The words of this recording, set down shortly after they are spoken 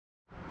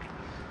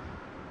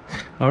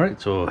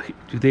Alright, so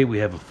today we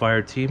have a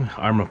fire team,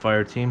 ARRMA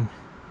Fireteam,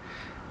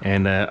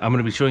 and I'm going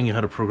to be showing you how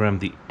to program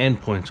the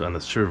endpoints on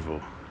the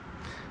servo.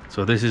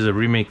 So this is a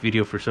remake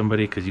video for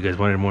somebody because you guys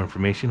wanted more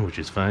information, which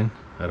is fine.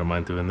 I don't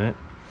mind doing that.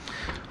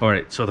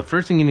 Alright, so the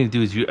first thing you need to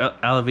do is you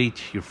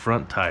elevate your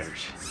front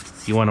tires.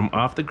 You want them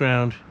off the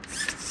ground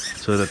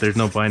so that there's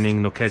no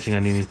binding, no catching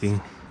on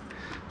anything.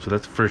 So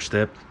that's the first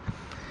step.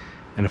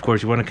 And of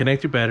course you want to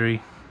connect your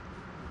battery.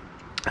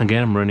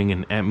 Again, I'm running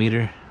an amp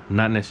meter,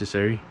 not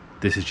necessary.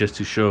 This is just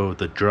to show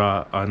the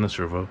draw on the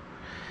servo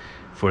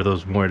for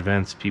those more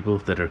advanced people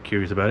that are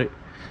curious about it.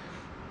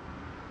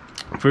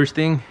 First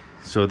thing,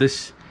 so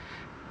the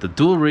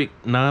dual rate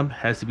knob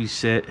has to be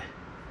set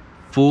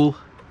full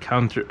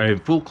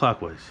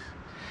clockwise.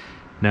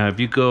 Now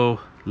if you go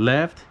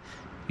left,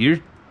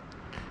 your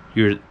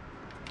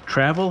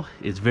travel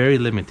is very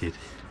limited.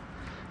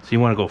 So you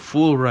want to go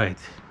full right,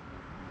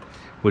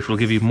 which will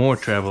give you more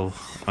travel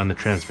on the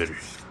transmitter.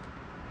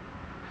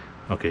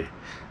 Okay,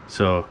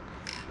 so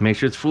make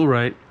sure it's full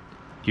right.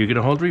 You're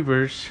gonna hold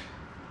reverse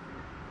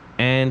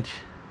and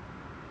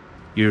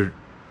your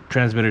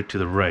transmitter to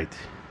the right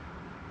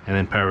and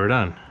then power it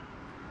on.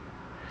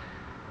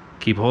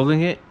 Keep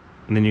holding it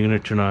and then you're gonna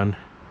turn on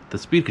the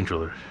speed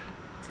controller.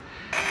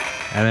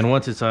 And then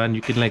once it's on,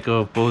 you can let go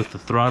of both the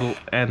throttle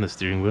and the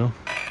steering wheel.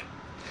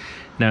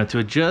 Now to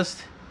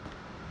adjust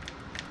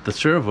the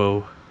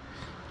servo,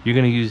 you're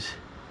gonna use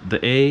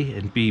the A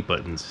and B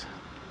buttons.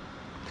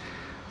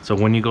 So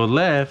when you go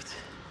left,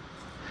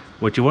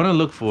 what you want to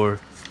look for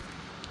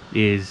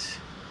is,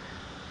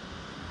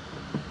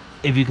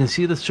 if you can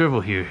see the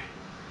servo here,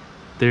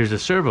 there's a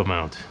servo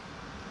mount.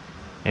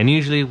 And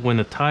usually when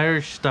the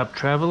tires stop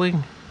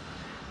traveling,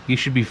 you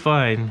should be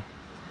fine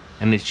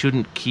and it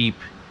shouldn't keep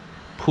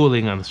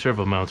pulling on the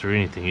servo mount or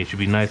anything. It should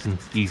be nice and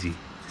easy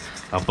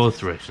on both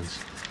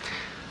directions.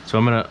 So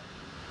I'm gonna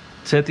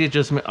set the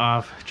adjustment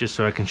off just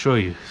so I can show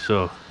you.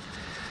 So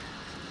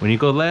when you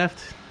go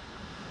left,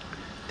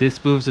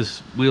 this moves this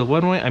wheel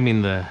one way,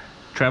 the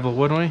travel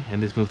one way,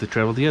 and this moves the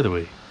travel the other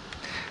way.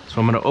 So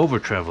I'm going to over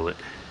travel it.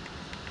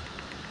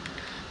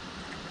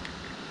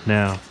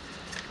 Now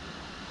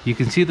you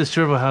can see the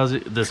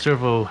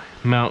servo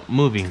mount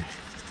moving.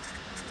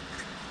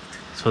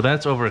 So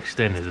that's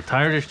overextended. The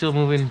tires are still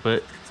moving,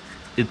 but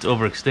it's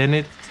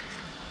overextended.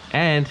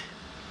 And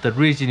the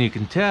reason you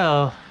can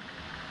tell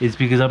is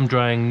because I'm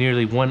drawing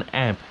nearly 1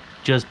 amp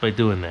just by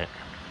doing that.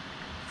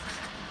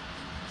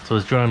 So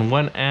it's drawing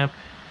 1 amp.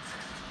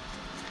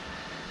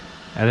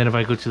 And then if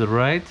I go to the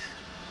right,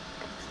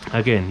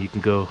 again, you can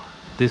go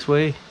this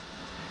way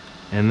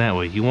and that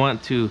way. You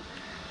want to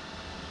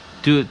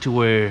do it to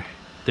where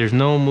there's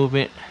no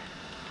movement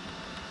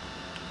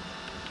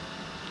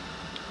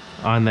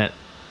on that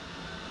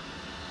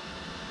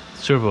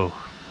servo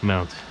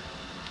mount.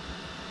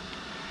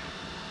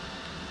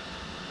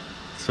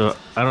 So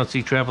I don't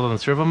see travel on the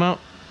servo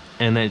mount,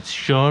 and that's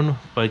shown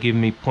by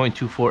giving me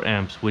 0.24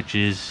 amps, which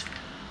is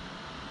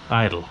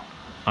idle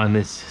on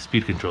this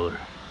speed controller.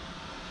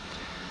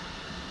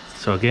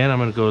 So again, I'm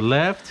going to go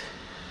left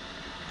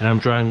and I'm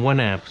drawing 1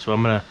 amp. So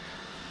I'm going to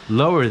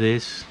lower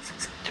this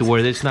to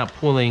where it's not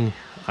pulling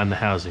on the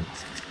housing.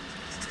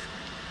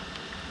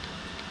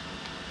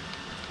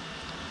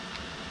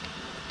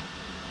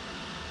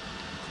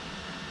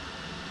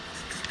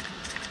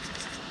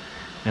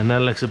 And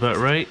that looks about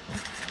right.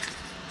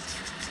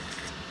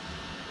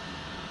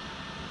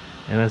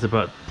 And that's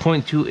about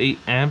 0.28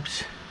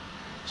 amps.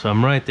 So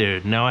I'm right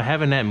there. Now I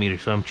have an amp meter,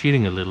 so I'm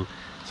cheating a little.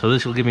 So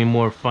this will give me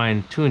more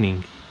fine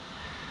tuning.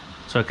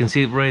 So I can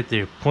see it right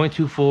there,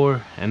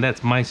 0.24, and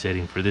that's my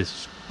setting for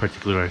this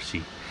particular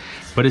RC.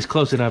 But it's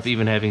close enough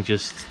even having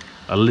just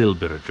a little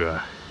bit of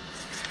draw.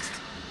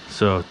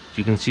 So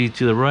you can see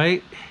to the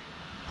right,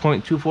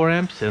 0.24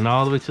 amps, and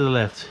all the way to the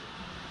left,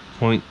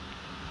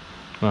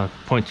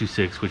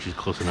 0.26, which is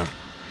close enough.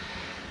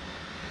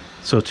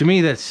 So to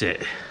me, that's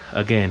it.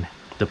 Again,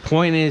 the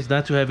point is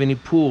not to have any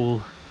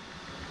pull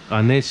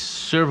on this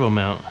servo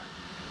mount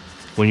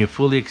when you're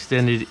fully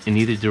extended in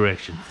either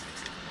direction.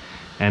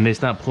 And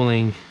it's not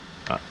pulling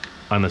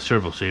on the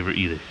servo saver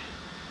either.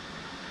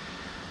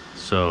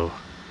 So,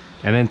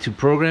 and then to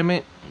program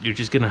it, you're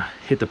just gonna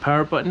hit the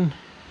power button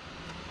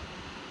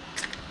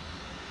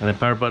and then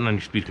power button on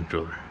your speed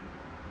controller.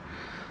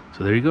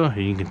 So there you go.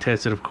 You can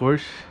test it, of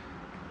course.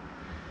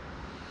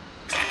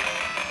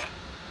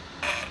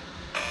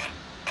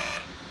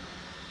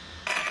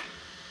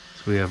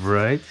 So we have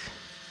right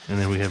and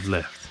then we have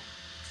left.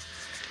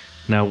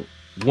 Now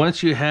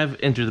once you have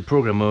entered the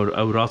program mode,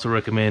 I would also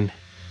recommend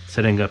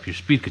setting up your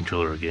speed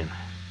controller again.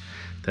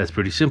 That's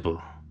pretty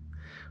simple.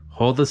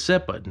 Hold the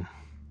set button,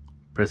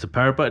 press the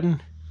power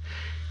button.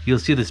 You'll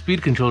see the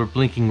speed controller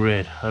blinking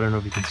red. I don't know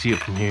if you can see it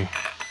from here.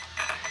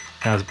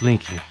 Now it's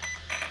blinking.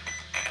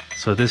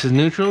 So this is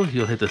neutral,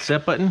 you'll hit the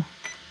set button.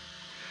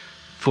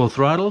 Full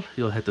throttle,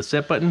 you'll hit the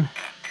set button.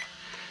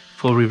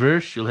 Full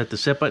reverse, you'll hit the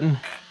set button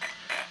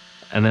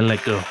and then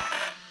let go.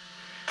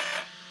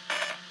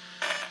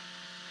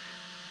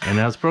 And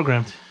now it's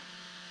programmed.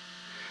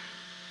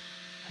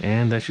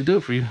 And that should do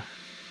it for you.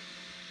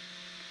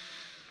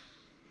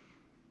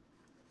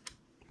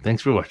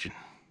 Thanks for watching.